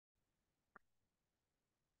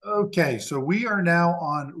Okay, so we are now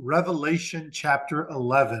on Revelation chapter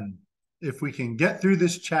 11. If we can get through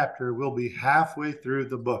this chapter, we'll be halfway through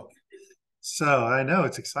the book. So I know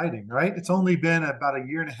it's exciting, right? It's only been about a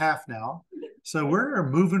year and a half now. So we're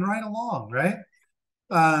moving right along, right?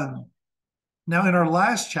 Um, Now, in our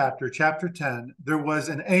last chapter, chapter 10, there was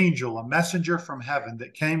an angel, a messenger from heaven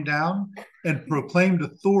that came down and proclaimed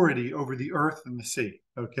authority over the earth and the sea.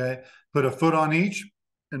 Okay. Put a foot on each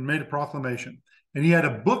and made a proclamation. And he had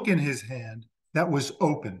a book in his hand that was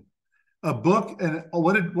open. A book. And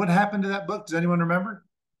what happened to that book? Does anyone remember?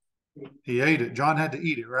 He ate it. John had to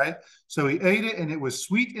eat it, right? So he ate it and it was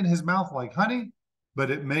sweet in his mouth like honey,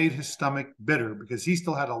 but it made his stomach bitter because he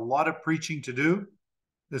still had a lot of preaching to do,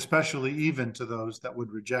 especially even to those that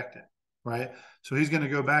would reject it, right? So he's going to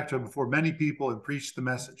go back to it before many people and preach the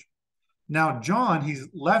message. Now, John, he's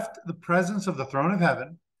left the presence of the throne of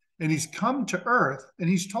heaven and he's come to earth and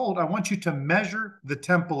he's told, I want you to measure the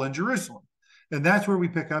temple in Jerusalem. And that's where we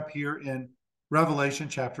pick up here in Revelation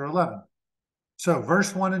chapter 11. So,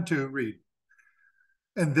 verse 1 and 2 read,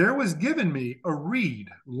 And there was given me a reed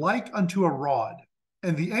like unto a rod.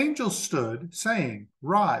 And the angel stood, saying,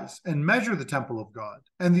 Rise and measure the temple of God,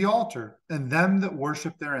 and the altar, and them that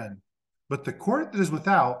worship therein. But the court that is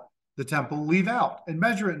without the temple leave out, and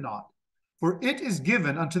measure it not. For it is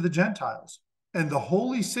given unto the Gentiles, and the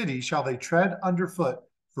holy city shall they tread underfoot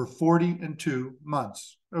for 42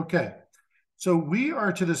 months. Okay, so we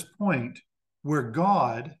are to this point where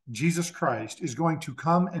God, Jesus Christ, is going to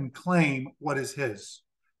come and claim what is his.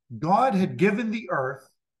 God had given the earth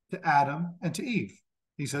to Adam and to Eve.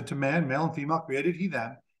 He said to man, male and female created he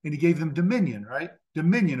them, and he gave them dominion, right?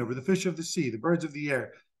 Dominion over the fish of the sea, the birds of the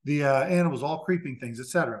air, the animals, all creeping things,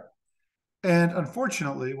 etc. And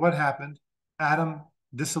unfortunately, what happened? Adam,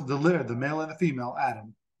 the male and the female,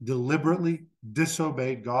 Adam, deliberately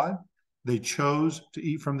disobeyed God. They chose to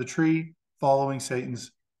eat from the tree, following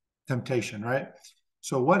Satan's temptation, right?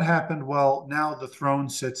 So what happened? Well, now the throne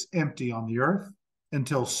sits empty on the earth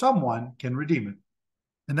until someone can redeem it.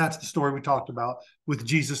 And that's the story we talked about with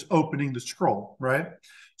Jesus opening the scroll, right?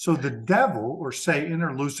 So the devil or Satan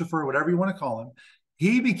or Lucifer, whatever you want to call him,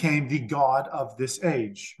 he became the God of this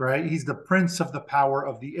age, right? He's the prince of the power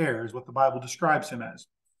of the air, is what the Bible describes him as.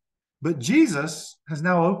 But Jesus has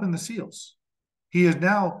now opened the seals. He has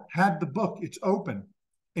now had the book, it's open,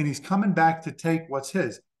 and he's coming back to take what's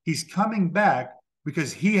his. He's coming back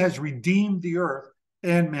because he has redeemed the earth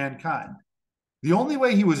and mankind. The only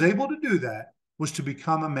way he was able to do that was to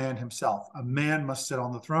become a man himself. A man must sit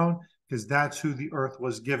on the throne because that's who the earth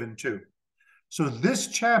was given to. So this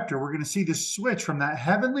chapter, we're going to see this switch from that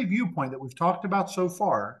heavenly viewpoint that we've talked about so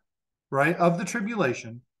far, right, of the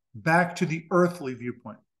tribulation, back to the earthly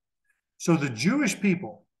viewpoint. So the Jewish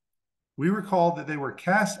people, we recall that they were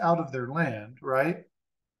cast out of their land, right,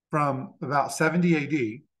 from about 70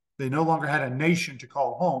 AD. They no longer had a nation to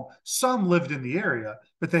call home. Some lived in the area,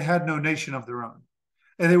 but they had no nation of their own.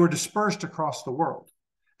 And they were dispersed across the world.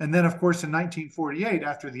 And then, of course, in 1948,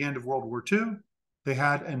 after the end of World War II, they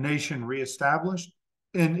had a nation reestablished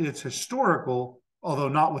in its historical, although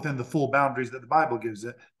not within the full boundaries that the Bible gives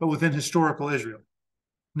it, but within historical Israel.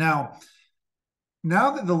 Now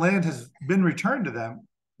that the land has been returned to them,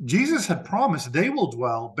 Jesus had promised they will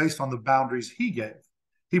dwell based on the boundaries he gave.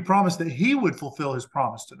 He promised that he would fulfill his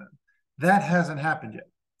promise to them. That hasn't happened yet.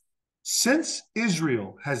 Since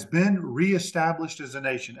Israel has been reestablished as a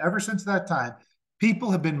nation, ever since that time,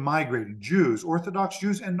 people have been migrating. Jews, Orthodox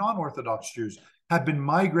Jews and non-Orthodox Jews, have been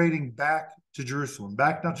migrating back to Jerusalem,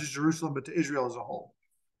 back not just Jerusalem, but to Israel as a whole,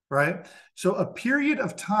 right? So a period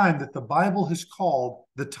of time that the Bible has called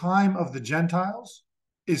the time of the Gentiles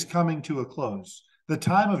is coming to a close. The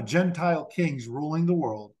time of Gentile kings ruling the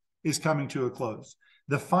world is coming to a close.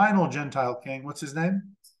 The final Gentile king, what's his name?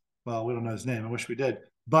 Well, we don't know his name. I wish we did.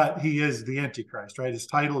 But he is the Antichrist, right? His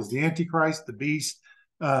title is the Antichrist, the beast.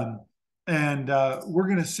 We're going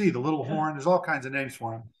to see the little horn. There's all kinds of names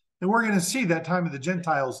for him. And we're going to see that time of the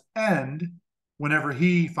Gentiles end whenever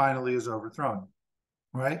he finally is overthrown,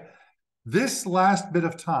 right? This last bit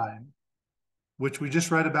of time, which we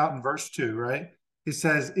just read about in verse 2, right? It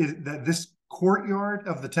says that this courtyard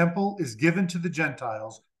of the temple is given to the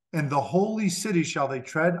Gentiles, and the holy city shall they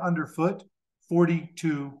tread underfoot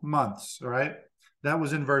 42 months, all right? That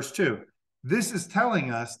was in verse 2. This is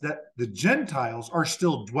telling us that the Gentiles are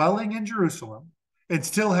still dwelling in Jerusalem and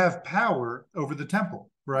still have power over the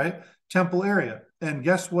temple, right? Temple area. And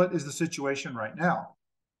guess what is the situation right now?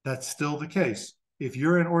 That's still the case. If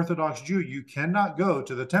you're an Orthodox Jew, you cannot go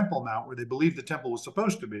to the Temple Mount where they believe the temple was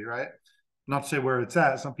supposed to be, right? Not to say where it's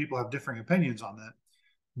at. Some people have differing opinions on that.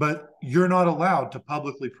 But you're not allowed to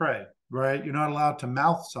publicly pray. right? You're not allowed to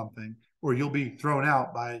mouth something or you'll be thrown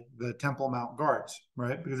out by the Temple Mount guards,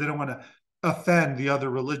 right? Because they don't want to offend the other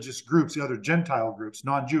religious groups, the other Gentile groups,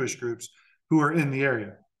 non-Jewish groups who are in the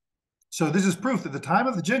area. So this is proof that the time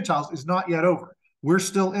of the Gentiles is not yet over. We're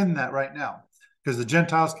still in that right now because the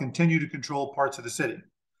Gentiles continue to control parts of the city.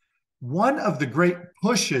 One of the great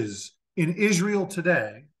pushes in Israel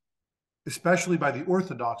today, especially by the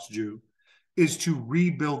Orthodox Jew, is to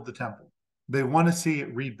rebuild the temple. They want to see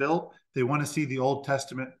it rebuilt. They want to see the Old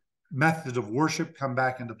Testament methods of worship come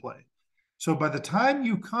back into play. So by the time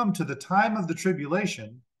you come to the time of the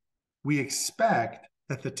tribulation, we expect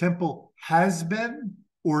that the temple has been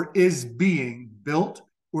or is being built,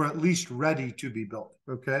 or at least ready to be built,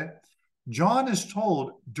 okay? John is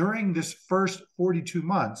told during this first 42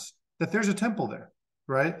 months that there's a temple there,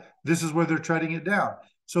 right? This is where they're treading it down.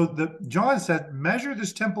 So John said, measure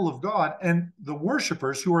this temple of God and the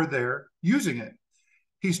worshipers who are there using it.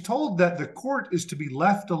 He's told that the court is to be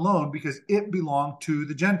left alone because it belonged to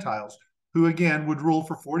the Gentiles, who again would rule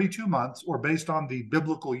for 42 months, or based on the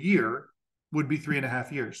biblical year, would be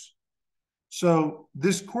 3.5 years. So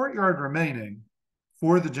this courtyard remaining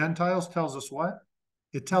for the Gentiles tells us what?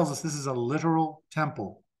 It tells us this is a literal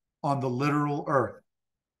temple on the literal earth,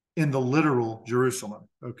 in the literal Jerusalem,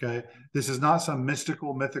 okay? This is not some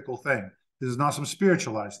mystical, mythical thing. This is not some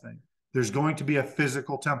spiritualized thing. There's going to be a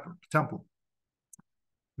physical temple.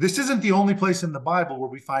 This isn't the only place in the Bible where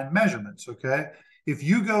we find measurements, okay? If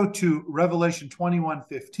you go to Revelation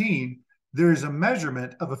 21:15, there is a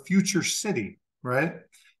measurement of a future city, right?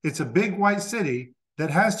 It's a big white city that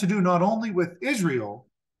has to do not only with Israel,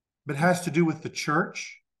 but has to do with the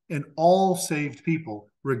church and all saved people,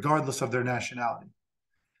 regardless of their nationality.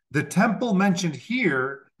 The temple mentioned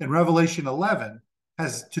here in Revelation 11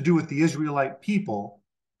 has to do with the Israelite people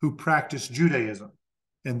who practice Judaism,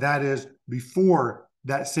 and that is before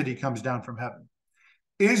that city comes down from heaven.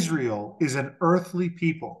 Israel is an earthly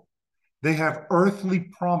people. They have earthly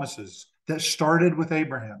promises that started with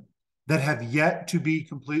Abraham that have yet to be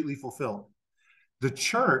completely fulfilled. The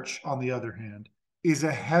church, on the other hand, is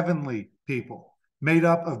a heavenly people made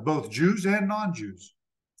up of both Jews and non-Jews.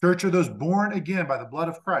 Church are those born again by the blood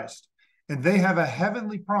of Christ. And they have a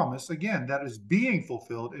heavenly promise, again, that is being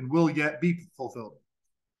fulfilled and will yet be fulfilled.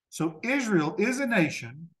 So Israel is a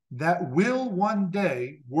nation that will one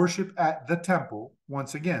day worship at the temple,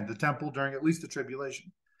 once again, the temple during at least the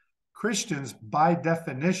tribulation. Christians, by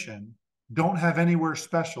definition, don't have anywhere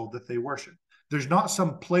special that they worship. There's not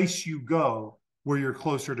some place you go where you're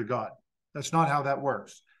closer to God. That's not how that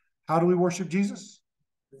works. How do we worship Jesus?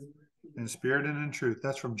 In spirit and in truth.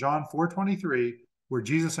 That's from John 4:23, where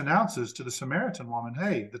Jesus announces to the Samaritan woman,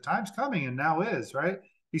 hey, the time's coming and now is, right?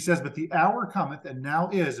 He says, but the hour cometh and now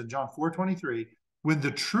is, in John 4:23, when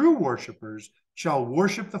the true worshipers shall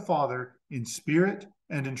worship the Father in spirit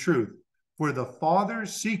and in truth. For the Father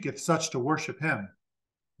seeketh such to worship him.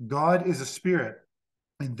 God is a spirit,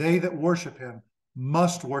 and they that worship him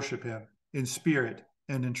must worship him in spirit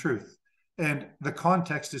and in truth. And the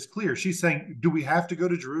context is clear. She's saying, do we have to go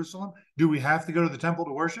to Jerusalem? Do we have to go to the temple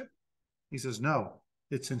to worship? He says, no,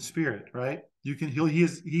 it's in spirit, right? He can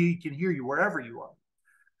hear you wherever you are.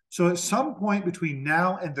 So at some point between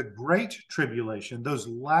now and the Great Tribulation, those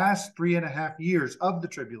last 3.5 years of the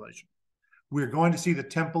tribulation, we're going to see the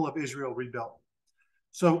temple of Israel rebuilt.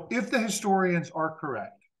 So if the historians are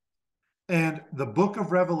correct, and the book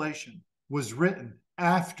of Revelation was written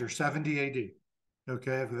after 70 AD,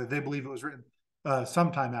 okay, they believe it was written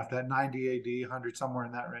sometime after that, 90 AD, 100, somewhere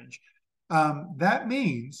in that range. That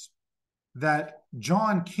means that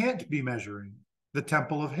John can't be measuring the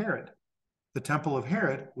temple of Herod. The temple of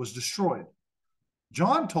Herod was destroyed.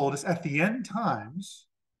 John told us at the end times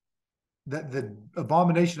that the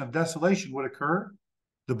abomination of desolation would occur.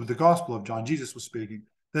 The Gospel of John, Jesus was speaking,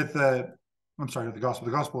 that the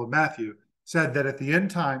Gospel of Matthew said that at the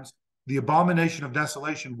end times, the abomination of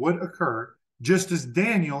desolation would occur just as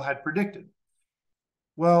Daniel had predicted.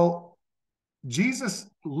 Well, Jesus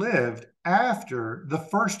lived after the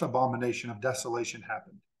first abomination of desolation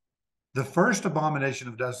happened. The first abomination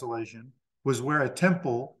of desolation was where a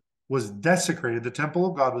temple was desecrated. The temple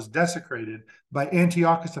of God was desecrated by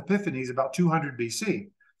Antiochus Epiphanes about 200 BC.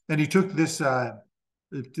 And he took this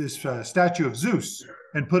statue of Zeus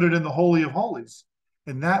and put it in the Holy of Holies.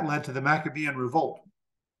 And that led to the Maccabean revolt.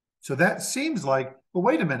 So that seems like, well,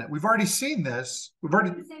 wait a minute, we've already seen this.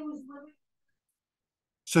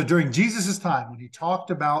 So during Jesus's time, when he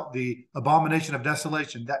talked about the abomination of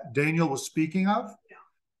desolation that Daniel was speaking of,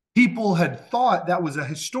 people had thought that was a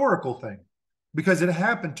historical thing because it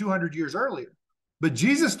happened 200 years earlier. But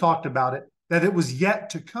Jesus talked about it, that it was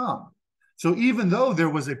yet to come. So even though there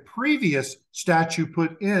was a previous statue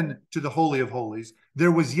put in to the Holy of Holies, there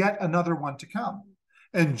was yet another one to come.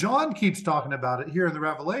 And John keeps talking about it here in the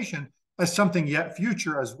Revelation as something yet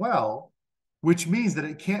future as well, which means that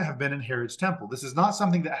it can't have been in Herod's temple. This is not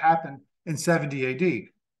something that happened in 70 AD.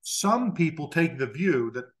 Some people take the view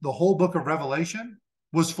that the whole book of Revelation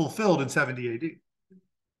was fulfilled in 70 AD.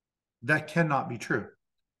 That cannot be true.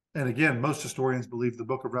 And again, most historians believe the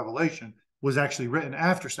book of Revelation was actually written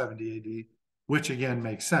after 70 AD, which again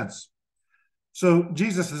makes sense. So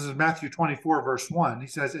Jesus, this is Matthew 24, verse 1. He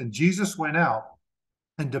says, and Jesus went out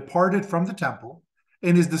and departed from the temple,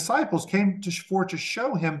 and his disciples came for to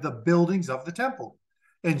show him the buildings of the temple.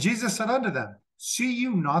 And Jesus said unto them, see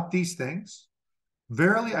you not these things?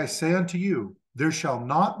 Verily I say unto you, there shall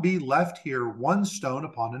not be left here one stone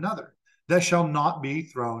upon another that shall not be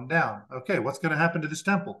thrown down. Okay, what's going to happen to this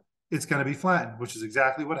temple? It's going to be flattened, which is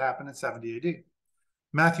exactly what happened in 70 AD.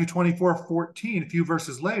 Matthew 24, 14, a few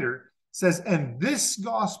verses later, says, and this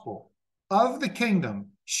gospel of the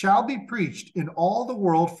kingdom shall be preached in all the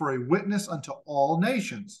world for a witness unto all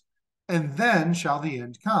nations, and then shall the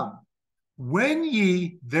end come. When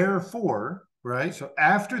ye therefore, right, so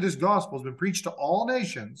after this gospel has been preached to all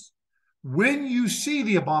nations, when you see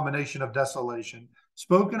the abomination of desolation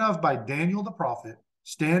spoken of by Daniel the prophet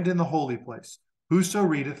stand in the holy place, whoso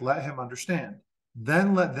readeth, let him understand.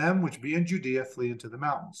 Then let them which be in Judea flee into the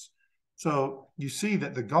mountains. So you see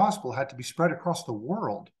that the gospel had to be spread across the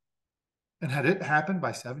world. And had it happened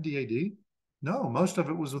by 70 AD? No, most of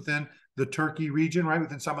it was within the Turkey region, right?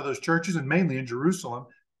 Within some of those churches, and mainly in Jerusalem,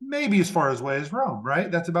 maybe as far away as Rome,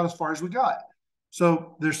 right? That's about as far as we got.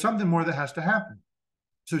 So there's something more that has to happen.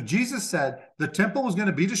 So Jesus said the temple was going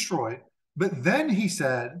to be destroyed, but then he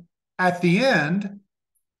said, at the end,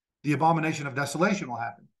 the abomination of desolation will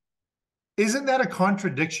happen. Isn't that a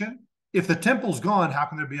contradiction? If the temple's gone, how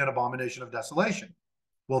can there be an abomination of desolation?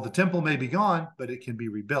 Well, the temple may be gone, but it can be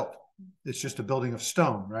rebuilt. It's just a building of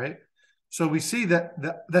stone, right? So we see that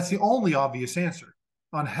that's the only obvious answer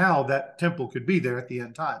on how that temple could be there at the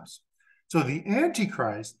end times. So the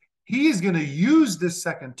Antichrist, he is going to use this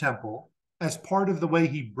second temple as part of the way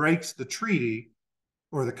he breaks the treaty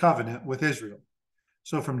or the covenant with Israel.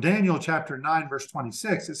 So from Daniel chapter 9, verse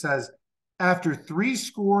 26, it says, after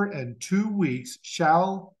 62 weeks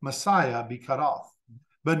shall Messiah be cut off,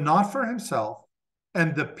 but not for himself,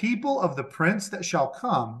 and the people of the prince that shall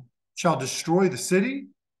come shall destroy the city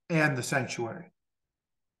and the sanctuary.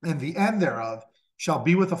 And the end thereof shall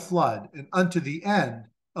be with a flood, and unto the end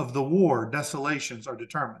of the war desolations are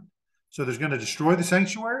determined. So there's going to destroy the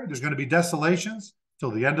sanctuary, there's going to be desolations till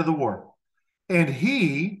the end of the war. And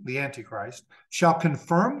he, the Antichrist, shall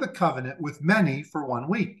confirm the covenant with many for 1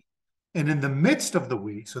 week. And in the midst of the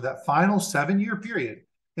week, so that final 7-year period,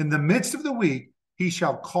 in the midst of the week, he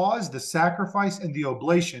shall cause the sacrifice and the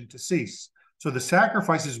oblation to cease. So the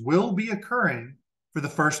sacrifices will be occurring for the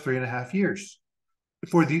first 3.5 years.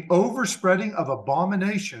 For the overspreading of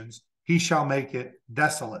abominations, he shall make it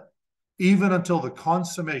desolate, even until the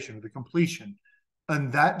consummation or the completion,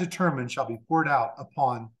 and that determined shall be poured out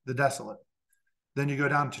upon the desolate. Then you go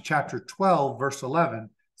down to chapter 12, verse 11,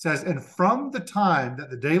 says, and from the time that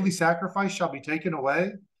the daily sacrifice shall be taken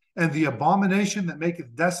away, and the abomination that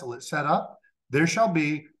maketh desolate set up, there shall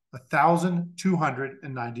be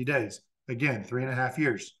 1,290 days. Again, 3.5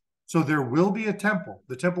 years. So there will be a temple.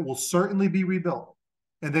 The temple will certainly be rebuilt,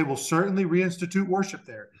 and they will certainly reinstitute worship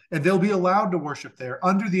there, and they'll be allowed to worship there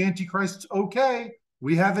under the Antichrist's, okay,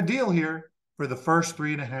 we have a deal here for the first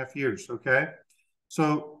 3.5 years, okay?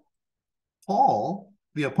 So Paul,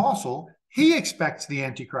 the apostle, he expects the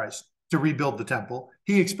Antichrist to rebuild the temple.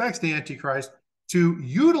 He expects the Antichrist to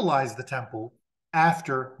utilize the temple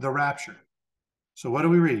after the rapture. So what do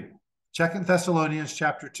we read? 2 Thessalonians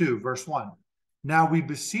chapter 2, verse 1. Now we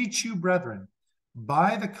beseech you, brethren,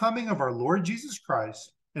 by the coming of our Lord Jesus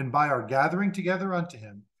Christ, and by our gathering together unto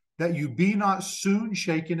him, that you be not soon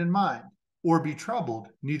shaken in mind, or be troubled,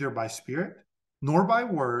 neither by spirit, nor by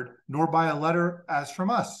word, nor by a letter as from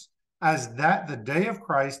us, as that the day of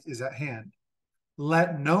Christ is at hand.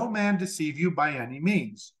 Let no man deceive you by any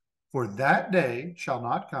means, for that day shall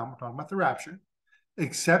not come, we're talking about the rapture,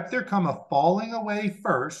 except there come a falling away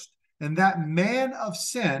first, and that man of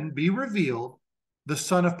sin be revealed, the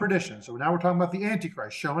son of perdition. So now we're talking about the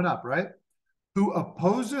Antichrist showing up, right? Who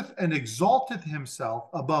opposeth and exalteth himself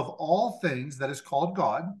above all things that is called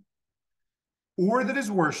God, or that is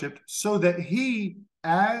worshipped, so that he,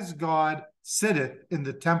 as God, sitteth in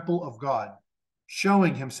the temple of God,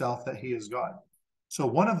 showing himself that he is God. So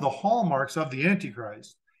one of the hallmarks of the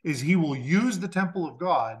Antichrist is he will use the temple of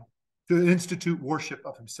God to institute worship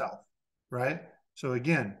of himself, right? So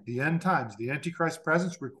again, the end times, the Antichrist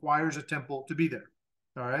presence requires a temple to be there.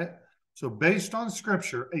 All right. So based on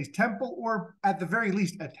scripture, a temple, or at the very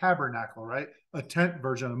least a tabernacle, right? A tent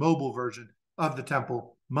version, a mobile version of the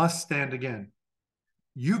temple must stand again.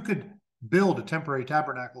 You could build a temporary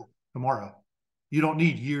tabernacle tomorrow. You don't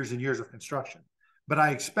need years and years of construction. But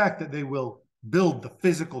I expect that they will build the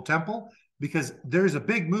physical temple, because there's a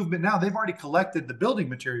big movement now. They've already collected the building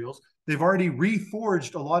materials. They've already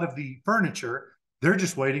reforged a lot of the furniture. They're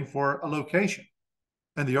just waiting for a location.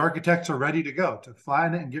 And the architects are ready to go to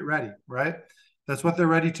find it and get ready, right? That's what they're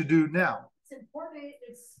ready to do now. It's important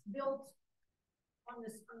it's built on a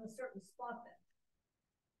certain spot then.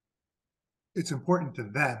 It's important to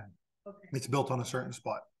them. Okay. It's built on a certain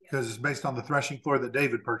spot because it's based on the threshing floor that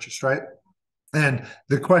David purchased, right? And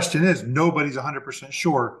the question is, nobody's 100%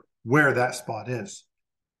 sure where that spot is.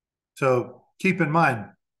 So keep in mind,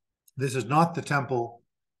 this is not the temple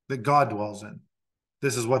that God dwells in.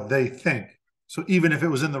 This is what they think. So even if it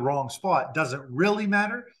was in the wrong spot, it doesn't really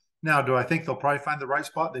matter. Now, do I think they'll probably find the right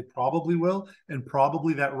spot? They probably will. And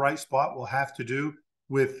probably that right spot will have to do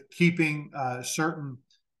with keeping certain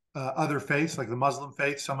other faiths, like the Muslim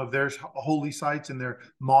faith, some of their holy sites and their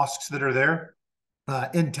mosques that are there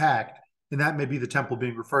intact. And that may be the temple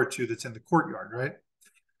being referred to that's in the courtyard, right?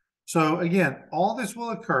 So again, all this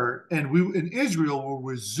will occur, and Israel will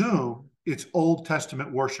resume its Old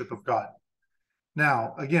Testament worship of God.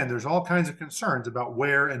 Now, again, there's all kinds of concerns about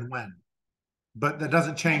where and when, but that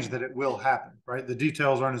doesn't change that it will happen, right? The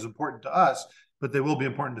details aren't as important to us, but they will be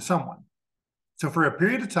important to someone. So for a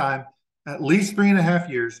period of time, at least 3.5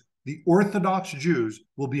 years, the Orthodox Jews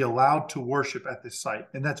will be allowed to worship at this site.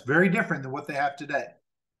 And that's very different than what they have today.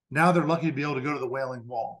 Now they're lucky to be able to go to the Wailing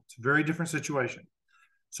Wall. It's a very different situation.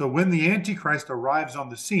 So when the Antichrist arrives on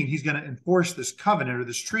the scene, he's going to enforce this covenant or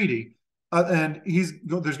this treaty. And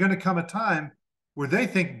there's going to come a time where they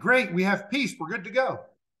think, great, we have peace, we're good to go.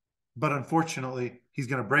 But unfortunately, he's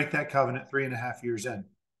going to break that covenant 3.5 years in.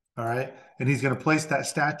 All right. And he's going to place that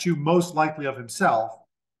statue, most likely of himself,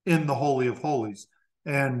 in the Holy of Holies.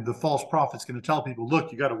 And the false prophet's going to tell people,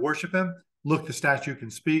 look, you got to worship him. Look, the statue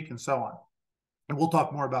can speak, and so on. And we'll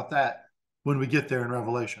talk more about that when we get there in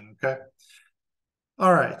Revelation. Okay.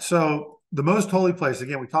 All right. So the most holy place,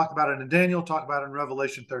 again, we talked about it in Daniel, talked about it in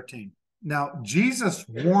Revelation 13. Now, Jesus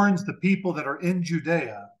warns the people that are in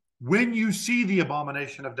Judea, when you see the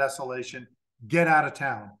abomination of desolation, get out of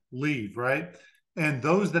town, leave, right? And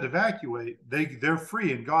those that evacuate, they're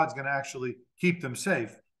free, and God's going to actually keep them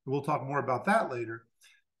safe. We'll talk more about that later.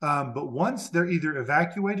 But once they're either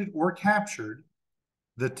evacuated or captured,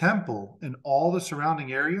 the temple and all the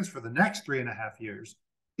surrounding areas for the next 3.5 years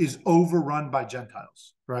is overrun by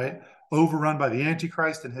Gentiles, right? Overrun by the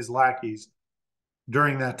Antichrist and his lackeys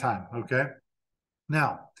during that time, okay?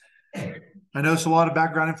 Now, I know it's a lot of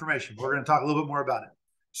background information. We're going to talk a little bit more about it.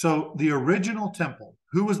 So the original temple,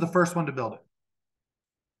 who was the first one to build it?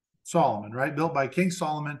 Solomon, right? Built by King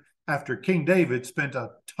Solomon after King David spent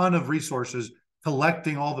a ton of resources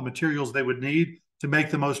collecting all the materials they would need to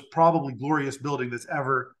make the most probably glorious building that's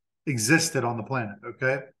ever existed on the planet,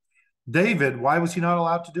 okay? David, why was he not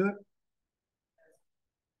allowed to do it?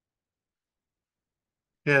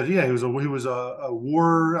 Yeah, he was a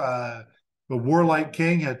warlike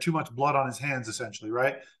king, had too much blood on his hands, essentially,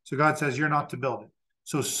 right? So God says, you're not to build it.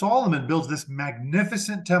 So Solomon builds this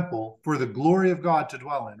magnificent temple for the glory of God to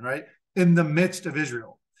dwell in, right? In the midst of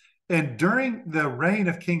Israel. And during the reign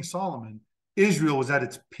of King Solomon, Israel was at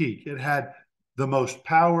its peak. It had the most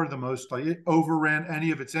power, it overran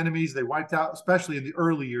any of its enemies. They wiped out, especially in the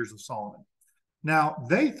early years of Solomon. Now,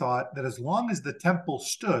 they thought that as long as the temple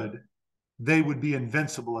stood, they would be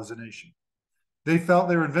invincible as a nation. They felt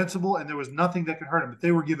they were invincible and there was nothing that could hurt them. But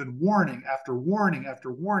they were given warning after warning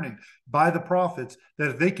after warning by the prophets that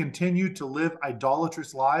if they continued to live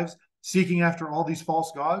idolatrous lives, seeking after all these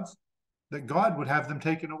false gods, that God would have them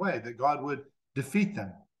taken away, that God would defeat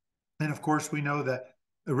them. And of course, we know that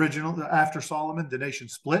after Solomon, the nation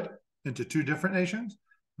split into two different nations.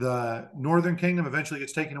 The northern kingdom eventually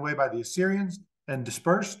gets taken away by the Assyrians and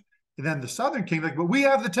dispersed. And then the southern kingdom, but we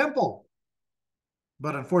have the temple.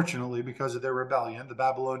 But unfortunately, because of their rebellion, the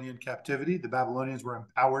Babylonian captivity, the Babylonians were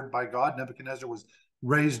empowered by God. Nebuchadnezzar was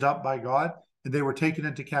raised up by God, and they were taken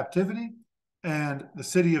into captivity. And the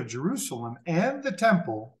city of Jerusalem and the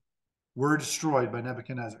temple were destroyed by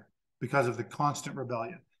Nebuchadnezzar because of the constant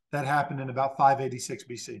rebellion. That happened in about 586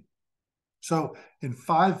 BC. So in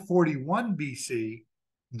 541 BC,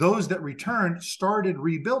 those that returned started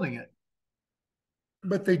rebuilding it.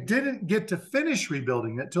 But they didn't get to finish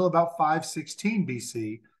rebuilding it till about 516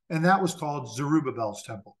 BC, and that was called Zerubbabel's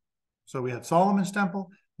temple. So we had Solomon's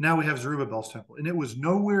temple. Now we have Zerubbabel's temple, and it was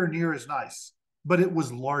nowhere near as nice, but it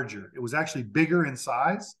was larger. It was actually bigger in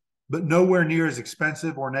size, but nowhere near as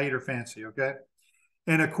expensive, ornate, or fancy, okay?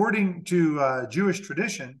 And according to Jewish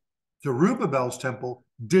tradition, Zerubbabel's temple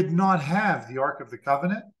did not have the Ark of the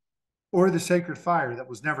Covenant or the sacred fire that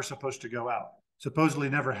was never supposed to go out. Supposedly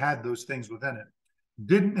never had those things within it.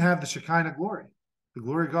 Didn't have the Shekinah glory. The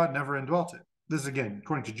glory of God never indwelt it. This is, again,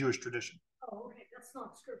 according to Jewish tradition. Oh, okay. That's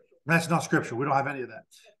not scriptural. That's not scriptural. We don't have any of that.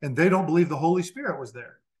 And they don't believe the Holy Spirit was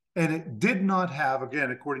there. And it did not have,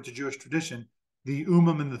 again, according to Jewish tradition, the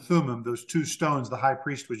Ummim and the Thummim, those two stones the high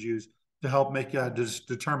priest would use to help make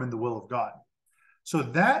determine the will of God. So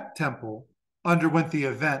that temple underwent the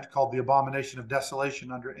event called the Abomination of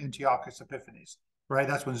Desolation under Antiochus Epiphanes, right?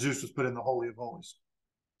 That's when Zeus was put in the Holy of Holies.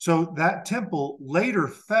 So that temple later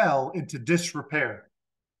fell into disrepair.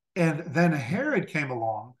 And then Herod came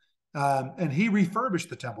along and he refurbished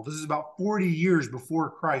the temple. This is about 40 years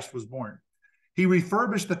before Christ was born. He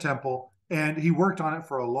refurbished the temple and he worked on it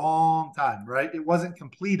for a long time, right? It wasn't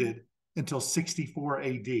completed until 64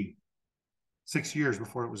 AD, 6 years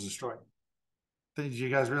before it was destroyed. Did you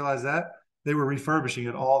guys realize that? They were refurbishing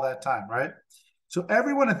it all that time, right? So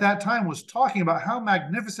everyone at that time was talking about how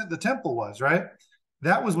magnificent the temple was, right?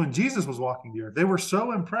 That was when Jesus was walking the earth. They were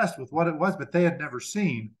so impressed with what it was, but they had never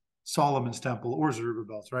seen Solomon's temple or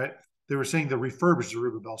Zerubbabel's, right? They were seeing the refurbished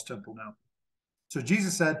Zerubbabel's temple now. So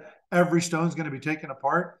Jesus said every stone's going to be taken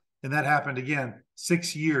apart. And that happened again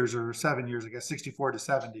 6 years or 7 years, I guess, 64 to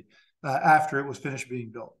 70, after it was finished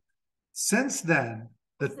being built. Since then,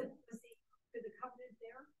 Was the covenant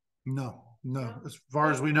there? No. As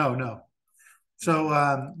far as we know, no.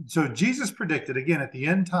 So Jesus predicted, again, at the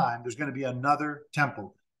end time, there's going to be another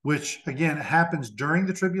temple, which, again, happens during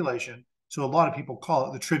the tribulation. So a lot of people call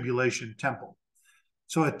it the tribulation temple.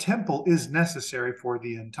 So a temple is necessary for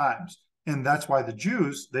the end times. And that's why the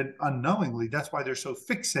Jews, then unknowingly, that's why they're so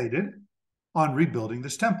fixated on rebuilding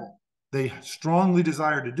this temple. They strongly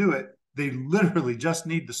desire to do it. They literally just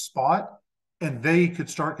need the spot, and they could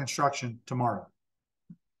start construction tomorrow.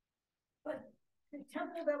 But the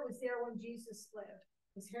temple that was there when Jesus lived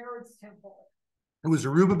was Herod's temple. It was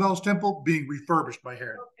Zerubbabel's temple being refurbished by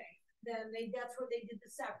Herod. Okay, then that's where they did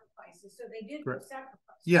the sacrifices. So they did Correct. the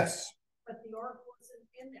sacrifices. Yes. But the ark wasn't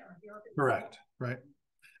in there. The ark Correct. Right.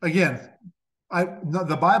 Again,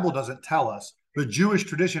 the Bible doesn't tell us, but Jewish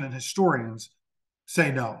tradition and historians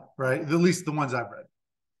say no, right? At least the ones I've read.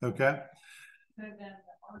 Okay. But then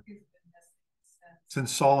the ark has been missing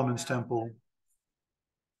since Solomon's temple,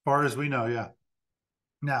 as far as we know, yeah.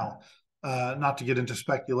 Now, not to get into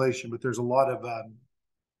speculation, but there's a lot of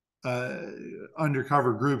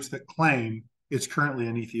undercover groups that claim it's currently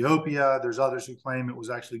in Ethiopia. There's others who claim it was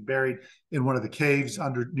actually buried in one of the caves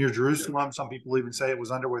near Jerusalem. Some people even say it was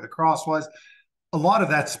under where the cross was. A lot of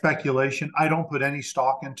that speculation. I don't put any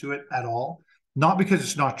stock into it at all. Not because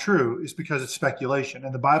it's not true, it's because it's speculation.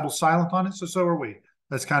 And the Bible's silent on it, so are we.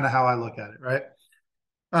 That's kind of how I look at it, right?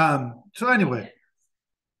 So anyway.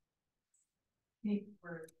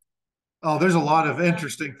 Oh, there's a lot of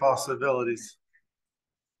interesting possibilities.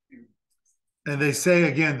 And they say,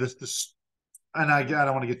 again, this and I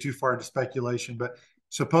don't want to get too far into speculation, but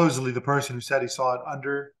supposedly the person who said he saw it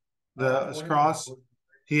under the cross,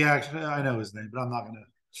 he actually, I know his name, but I'm not going to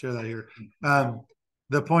share that here.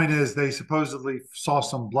 The point is they supposedly saw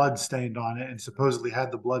some blood stained on it and supposedly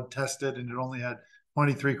had the blood tested and it only had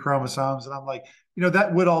 23 chromosomes. And I'm like,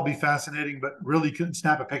 that would all be fascinating, but really couldn't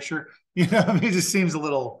snap a picture. I mean, it just seems a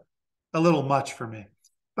little much for me.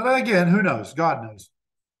 But again, who knows? God knows.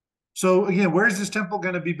 So again, where's this temple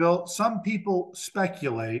going to be built? Some people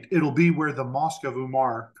speculate it'll be where the Mosque of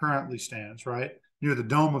Umar currently stands, right? Near the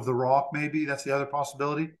Dome of the Rock, maybe. That's the other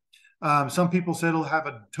possibility. Some people say it'll have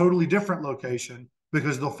a totally different location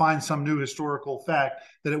because they'll find some new historical fact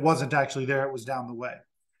that it wasn't actually there, it was down the way.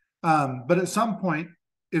 But at some point,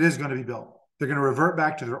 it is going to be built. They're going to revert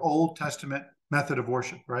back to their Old Testament method of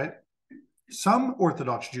worship, right? Some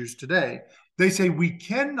Orthodox Jews today, they say we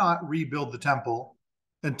cannot rebuild the temple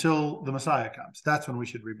until the Messiah comes. That's when we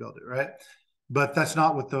should rebuild it, right? But that's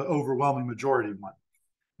not what the overwhelming majority want.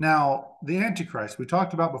 Now, the Antichrist, we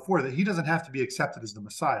talked about before that he doesn't have to be accepted as the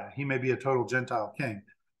Messiah. He may be a total Gentile king,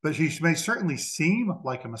 but he may certainly seem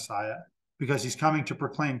like a Messiah because he's coming to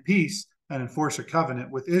proclaim peace and enforce a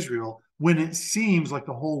covenant with Israel when it seems like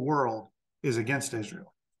the whole world is against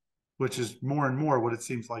Israel, which is more and more what it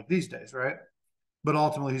seems like these days, right? But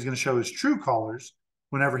ultimately, he's going to show his true colors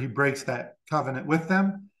whenever he breaks that covenant with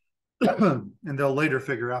them, and they'll later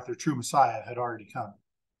figure out their true Messiah had already come.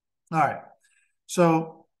 All right.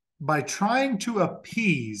 So by trying to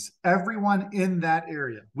appease everyone in that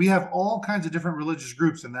area. We have all kinds of different religious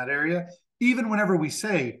groups in that area. Even whenever we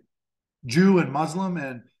say Jew and Muslim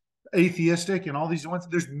and atheistic and all these ones,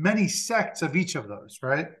 there's many sects of each of those,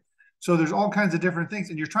 right? So there's all kinds of different things,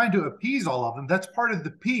 and you're trying to appease all of them. That's part of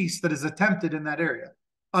the peace that is attempted in that area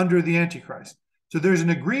under the Antichrist. So there's an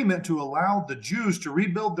agreement to allow the Jews to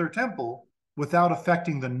rebuild their temple without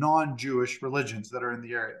affecting the non-Jewish religions that are in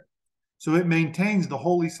the area. So it maintains the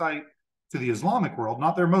holy site to the Islamic world,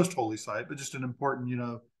 not their most holy site, but just an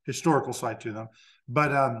important, historical site to them.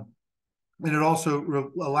 But and it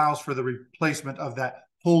also allows for the replacement of that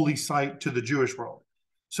holy site to the Jewish world.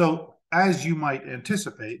 So as you might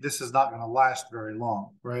anticipate, this is not going to last very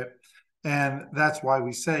long, right? And that's why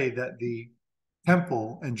we say that the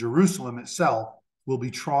temple in Jerusalem itself will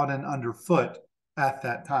be trodden underfoot at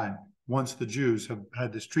that time, once the Jews have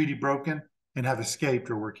had this treaty broken and have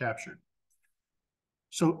escaped or were captured.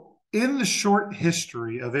 So in the short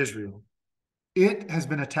history of Israel, it has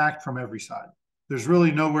been attacked from every side. There's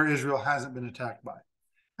really nowhere Israel hasn't been attacked by.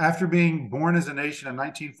 After being born as a nation in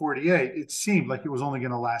 1948, it seemed like it was only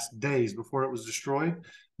going to last days before it was destroyed.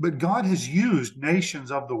 But God has used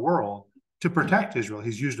nations of the world to protect Israel.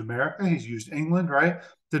 He's used America, he's used England, right,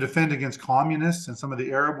 to defend against communists and some of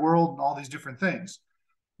the Arab world and all these different things.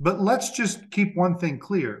 But let's just keep one thing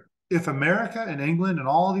clear. If America and England and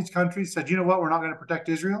all these countries said, you know what, we're not going to protect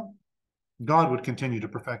Israel, God would continue to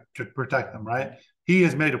protect them, right? He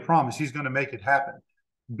has made a promise. He's going to make it happen.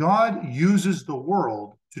 God uses the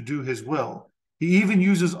world to do his will. He even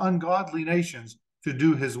uses ungodly nations to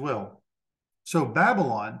do his will. So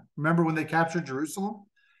Babylon, remember when they captured Jerusalem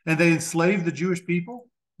and they enslaved the Jewish people?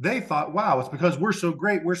 They thought, wow, it's because we're so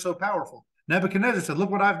great, we're so powerful. Nebuchadnezzar said, look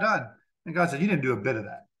what I've done. And God said, you didn't do a bit of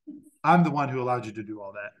that. I'm the one who allowed you to do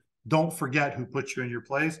all that. Don't forget who put you in your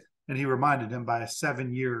place. And he reminded him by a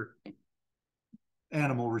 7-year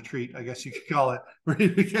animal retreat, I guess you could call it, where he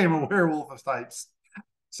became a werewolf of types.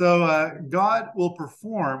 So God will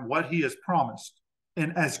perform what he has promised.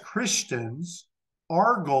 And as Christians,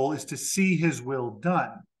 our goal is to see his will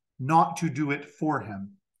done, not to do it for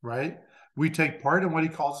him, right? We take part in what he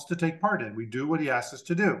calls us to take part in. We do what he asks us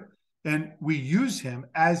to do. And we use him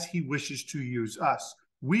as he wishes to use us.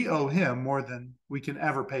 We owe him more than we can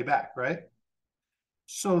ever pay back, right?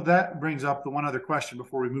 So that brings up the one other question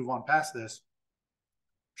before we move on past this.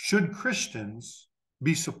 Should Christians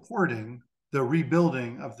be supporting the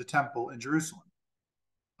rebuilding of the temple in Jerusalem?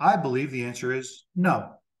 I believe the answer is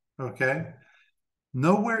no. Okay.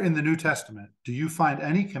 Nowhere in the New Testament do you find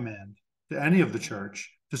any command to any of the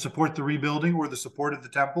church to support the rebuilding or the support of the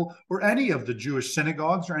temple or any of the Jewish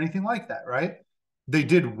synagogues or anything like that, right? They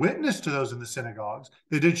did witness to those in the synagogues.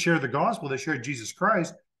 They did share the gospel. They shared Jesus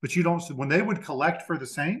Christ, but you don't, when they would collect for the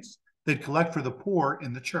saints, they'd collect for the poor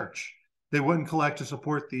in the church. They wouldn't collect to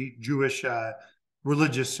support the Jewish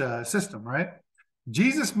religious system, right?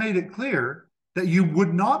 Jesus made it clear that you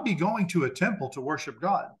would not be going to a temple to worship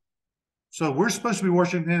God. So we're supposed to be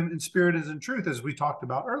worshiping him in spirit and in truth, as we talked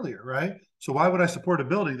about earlier, right? So why would I support a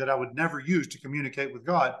building that I would never use to communicate with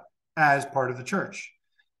God as part of the church?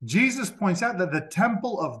 Jesus points out that the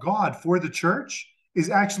temple of God for the church is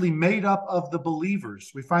actually made up of the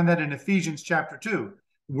believers. We find that in Ephesians chapter 2.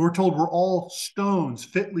 We're told we're all stones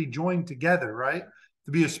fitly joined together, right?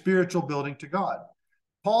 To be a spiritual building to God.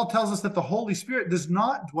 Paul tells us that the Holy Spirit does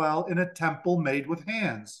not dwell in a temple made with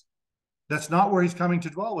hands. That's not where he's coming to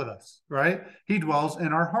dwell with us, right? He dwells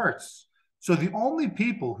in our hearts. So the only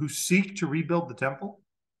people who seek to rebuild the temple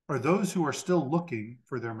are those who are still looking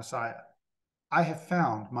for their Messiah. I have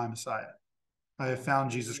found my Messiah. I have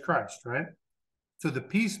found Jesus Christ, right? So the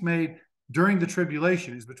peace made during the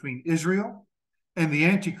tribulation is between Israel and the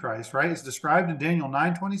Antichrist, right? It's described in Daniel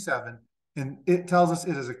 9:27, and it tells us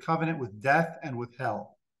it is a covenant with death and with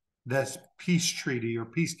hell. This peace treaty or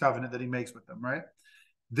peace covenant that he makes with them, right?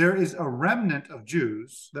 There is a remnant of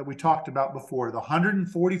Jews that we talked about before, the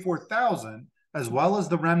 144,000, as well as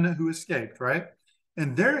the remnant who escaped, right?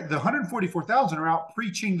 And the 144,000 are out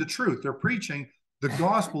preaching the truth. They're preaching the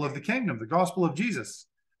gospel of the kingdom, the gospel of Jesus.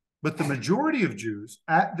 But the majority of Jews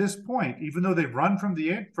at this point, even though they've run from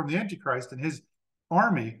the Antichrist and his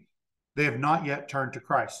army, they have not yet turned to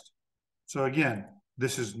Christ. So again,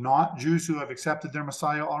 this is not Jews who have accepted their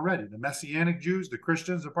Messiah already. The Messianic Jews, the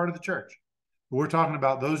Christians, are part of the church. But we're talking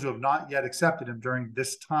about those who have not yet accepted him during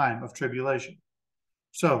this time of tribulation.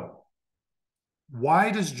 So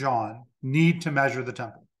why does John need to measure the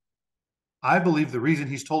temple? I believe the reason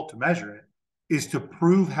he's told to measure it is to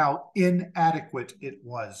prove how inadequate it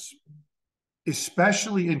was,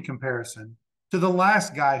 especially in comparison to the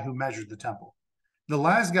last guy who measured the temple. The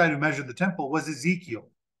last guy who measured the temple was Ezekiel.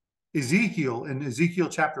 Ezekiel, in Ezekiel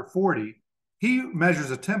chapter 40, he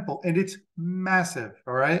measures a temple and it's massive.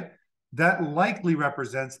 All right. That likely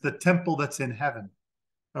represents the temple that's in heaven.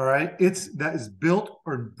 All right. That is built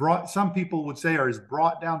or brought, some people would say, or is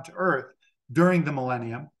brought down to earth during the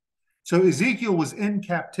millennium. So Ezekiel was in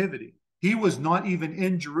captivity. He was not even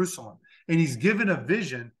in Jerusalem. And he's given a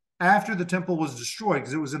vision after the temple was destroyed,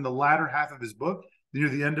 because it was in the latter half of his book, near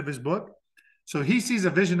the end of his book. So he sees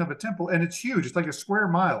a vision of a temple, and it's huge. It's like a square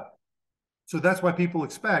mile. So that's why people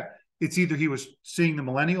expect it's either he was seeing the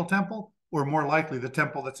millennial temple or more likely the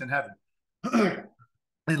temple that's in heaven.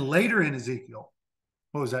 And later in Ezekiel,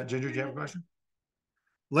 what was that, Ginger? Do you have a question?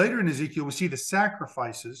 Later in Ezekiel, we see the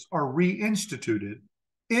sacrifices are reinstituted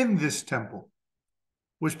in this temple,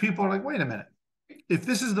 which people are like, wait a minute. If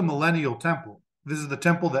this is the millennial temple, this is the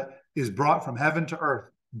temple that is brought from heaven to earth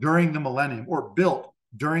during the millennium or built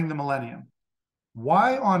during the millennium,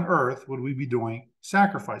 why on earth would we be doing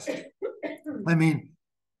sacrifices? I mean,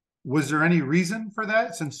 was there any reason for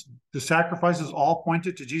that, since the sacrifices all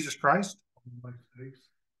pointed to Jesus Christ?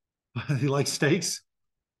 He likes steaks.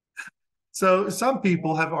 So some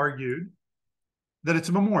people have argued that it's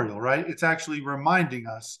a memorial, right? It's actually reminding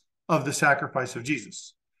us of the sacrifice of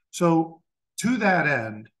Jesus. So to that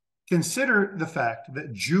end, consider the fact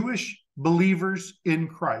that Jewish believers in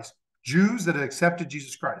Christ, Jews that had accepted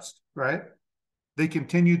Jesus Christ, right? They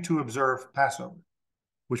continued to observe Passover,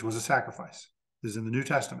 which was a sacrifice. This is in the New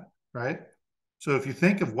Testament, right? So if you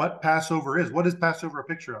think of what Passover is, what is Passover a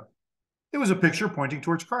picture of? It was a picture pointing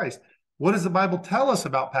towards Christ. What does the Bible tell us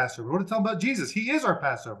about Passover? What does it tell about Jesus? He is our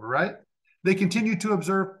Passover, right? They continue to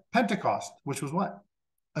observe Pentecost, which was what?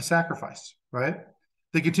 A sacrifice, right?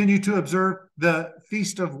 They continue to observe the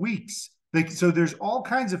Feast of Weeks. So there's all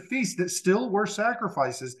kinds of feasts that still were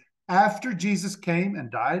sacrifices after Jesus came and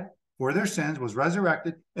died for their sins, was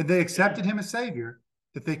resurrected, and they accepted him as Savior,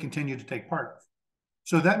 that they continue to take part of.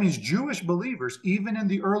 So that means Jewish believers, even in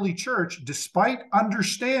the early church, despite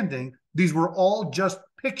understanding these were all just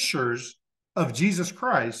pictures of Jesus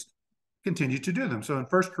Christ, continued to do them. So in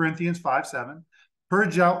 1 Corinthians 5:7,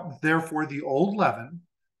 purge out therefore the old leaven,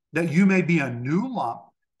 that you may be a new lump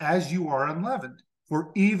as you are unleavened.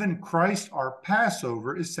 For even Christ our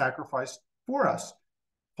Passover is sacrificed for us.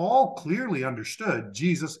 Paul clearly understood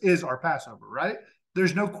Jesus is our Passover, right?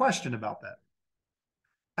 There's no question about that.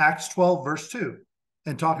 Acts 12, verse 2,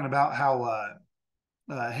 and talking about how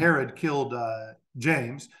Herod killed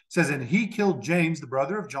James, says, and he killed James, the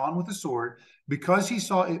brother of John, with a sword, because he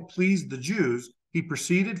saw it pleased the Jews. He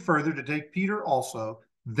proceeded further to take Peter also.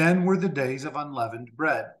 Then were the days of unleavened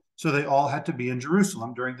bread. So they all had to be in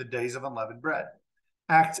Jerusalem during the days of unleavened bread.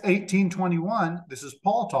 Acts 18:21, this is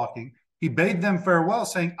Paul talking. He bade them farewell,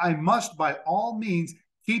 saying, I must by all means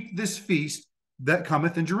keep this feast that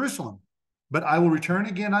cometh in Jerusalem. But I will return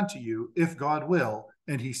again unto you, if God will.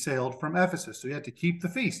 And he sailed from Ephesus. So he had to keep the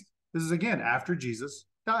feast. This is again after Jesus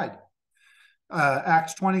died.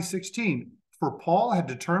 Acts 20:16. For Paul had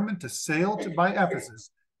determined to sail by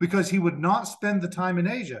Ephesus, because he would not spend the time in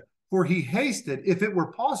Asia, for he hasted, if it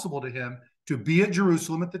were possible to him, to be at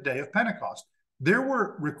Jerusalem at the day of Pentecost. There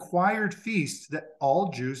were required feasts that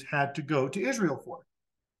all Jews had to go to Israel for.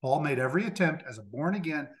 Paul made every attempt as a born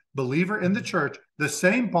again believer in the church, the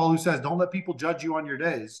same Paul who says, don't let people judge you on your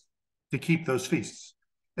days, to keep those feasts.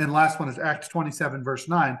 And last one is Acts 27, verse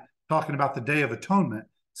 9, talking about the Day of Atonement. It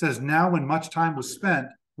says, now when much time was spent,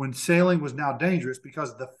 when sailing was now dangerous,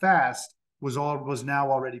 because the fast was now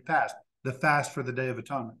already past, the fast for the Day of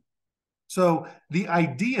Atonement. So the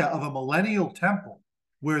idea of a millennial temple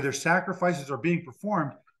where their sacrifices are being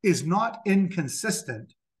performed is not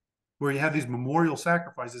inconsistent, where you have these memorial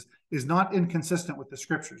sacrifices, is not inconsistent with the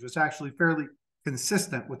scriptures. It's actually fairly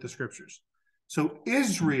consistent with the scriptures. So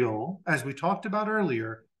Israel, as we talked about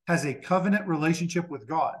earlier, has a covenant relationship with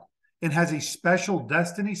God and has a special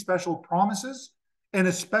destiny, special promises, and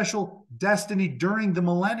a special destiny during the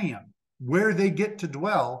millennium where they get to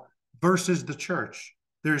dwell versus the church.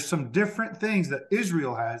 There's some different things that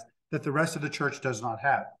Israel has that the rest of the church does not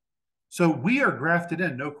have. So we are grafted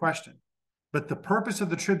in, no question. But the purpose of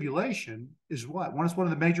the tribulation is what? What is one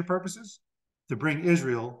of the major purposes? To bring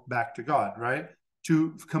Israel back to God, right?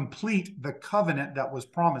 To complete the covenant that was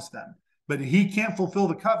promised them. But he can't fulfill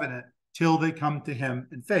the covenant till they come to him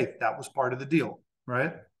in faith. That was part of the deal,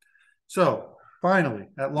 right? So finally,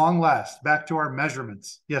 at long last, back to our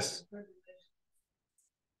measurements. Yes.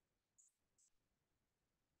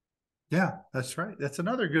 Yeah, that's right. That's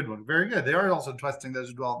another good one. Very good. They are also trusting those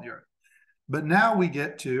who dwell on the earth. But now we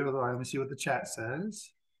get to, let me see what the chat says.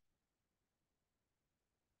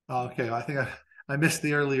 Okay, well, I think I missed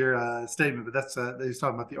the earlier statement, but that's he's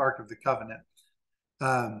talking about the Ark of the Covenant.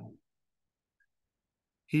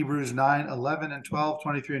 Hebrews 9, 11, and 12,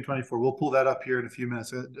 23, and 24. We'll pull that up here in a few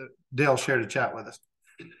minutes. Dale shared a chat with us.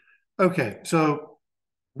 Okay, so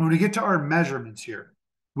when we get to our measurements here,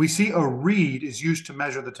 we see a reed is used to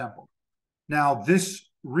measure the temple. Now, this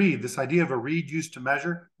reed, this idea of a reed used to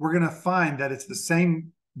measure, we're going to find that it's the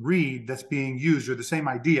same reed that's being used, or the same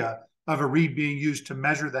idea of a reed being used to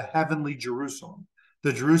measure the heavenly Jerusalem,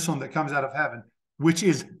 the Jerusalem that comes out of heaven, which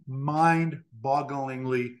is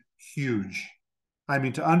mind-bogglingly huge. I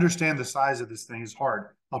mean, to understand the size of this thing is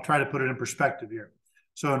hard. I'll try to put it in perspective here.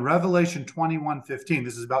 So in Revelation 21:15,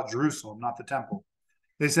 this is about Jerusalem, not the temple.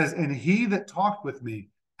 It says, and he that talked with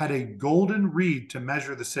me had a golden reed to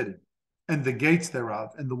measure the city, and the gates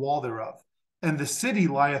thereof, and the wall thereof. And the city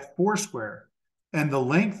lieth foursquare, and the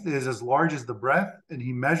length is as large as the breadth. And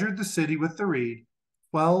he measured the city with the reed,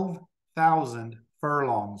 12,000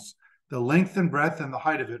 furlongs. The length and breadth and the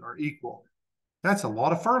height of it are equal. That's a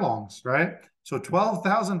lot of furlongs, right? So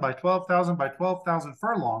 12,000 by 12,000 by 12,000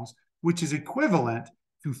 furlongs, which is equivalent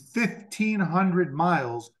to 1,500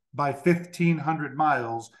 miles by 1,500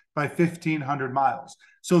 miles by 1,500 miles.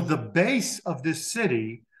 So the base of this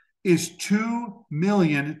city is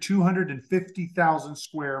 2,250,000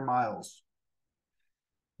 square miles.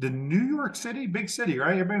 The New York City, big city,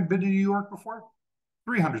 right? Everybody been to New York before?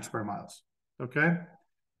 300 square miles, okay?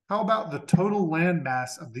 How about the total land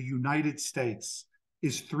mass of the United States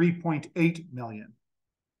is 3.8 million.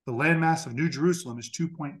 The land mass of New Jerusalem is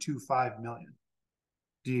 2.25 million.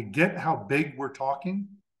 Do you get how big we're talking?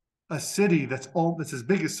 A city that's as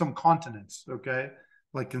big as some continents, okay?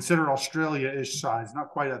 Like consider Australia-ish size, not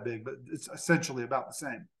quite that big, but it's essentially about the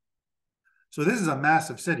same. So this is a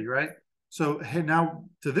massive city, right? So now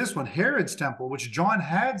to this one, Herod's temple, which John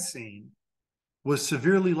had seen, was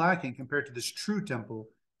severely lacking compared to this true temple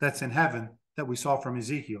that's in heaven that we saw from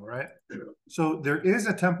Ezekiel, right? So there is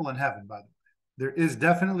a temple in heaven, by the way. There is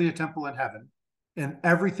definitely a temple in heaven. And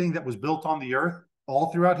everything that was built on the earth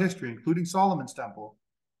all throughout history, including Solomon's temple,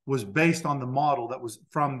 was based on the model that was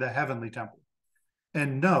from the heavenly temple.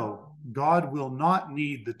 And no, God will not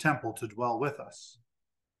need the temple to dwell with us.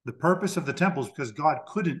 The purpose of the temple is because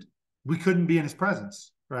we couldn't be in his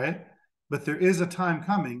presence, right? But there is a time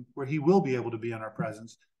coming where he will be able to be in our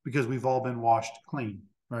presence because we've all been washed clean,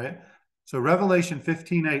 right? So Revelation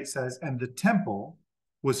 15:8 says, and the temple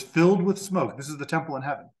was filled with smoke. This is the temple in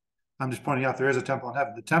heaven. I'm just pointing out there is a temple in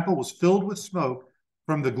heaven. The temple was filled with smoke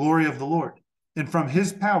from the glory of the Lord and from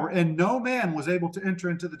his power, and no man was able to enter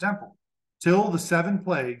into the temple till the 7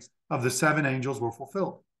 plagues of the 7 angels were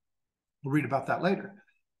fulfilled. We'll read about that later.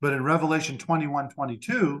 But in Revelation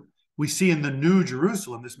 21:22, we see in the New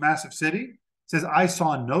Jerusalem, this massive city, it says, I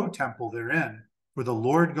saw no temple therein, for the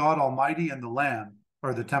Lord God Almighty and the Lamb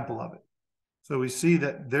are the temple of it. So we see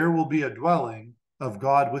that there will be a dwelling of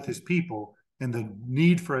God with his people, and the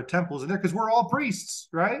need for a temple is in there because we're all priests,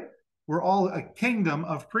 right? We're all a kingdom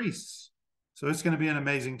of priests. So it's going to be an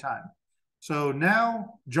amazing time. So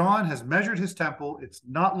now John has measured his temple. It's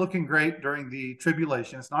not looking great during the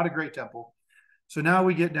tribulation. It's not a great temple. So now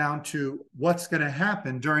we get down to what's going to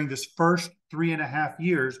happen during this first 3.5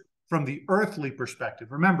 years from the earthly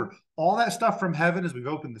perspective. Remember, all that stuff from heaven, as we've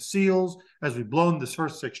opened the seals, as we've blown the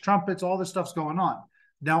first 6 trumpets, all this stuff's going on.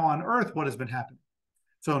 Now on earth, what has been happening?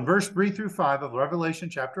 So in verse 3 through 5 of Revelation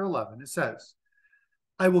chapter 11, it says,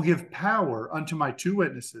 I will give power unto my 2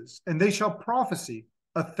 witnesses, and they shall prophesy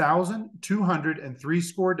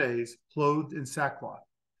 1,260 days, clothed in sackcloth.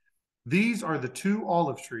 These are the 2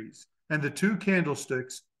 olive trees and the 2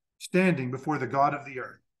 candlesticks standing before the God of the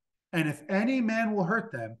earth. And if any man will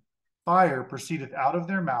hurt them, fire proceedeth out of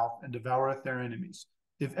their mouth and devoureth their enemies.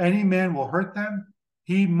 If any man will hurt them,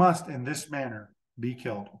 he must in this manner be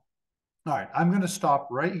killed. All right, I'm going to stop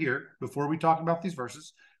right here before we talk about these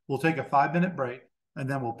verses. We'll take a 5-minute break, and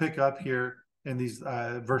then we'll pick up here in these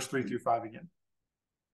verse 3 through 5 again.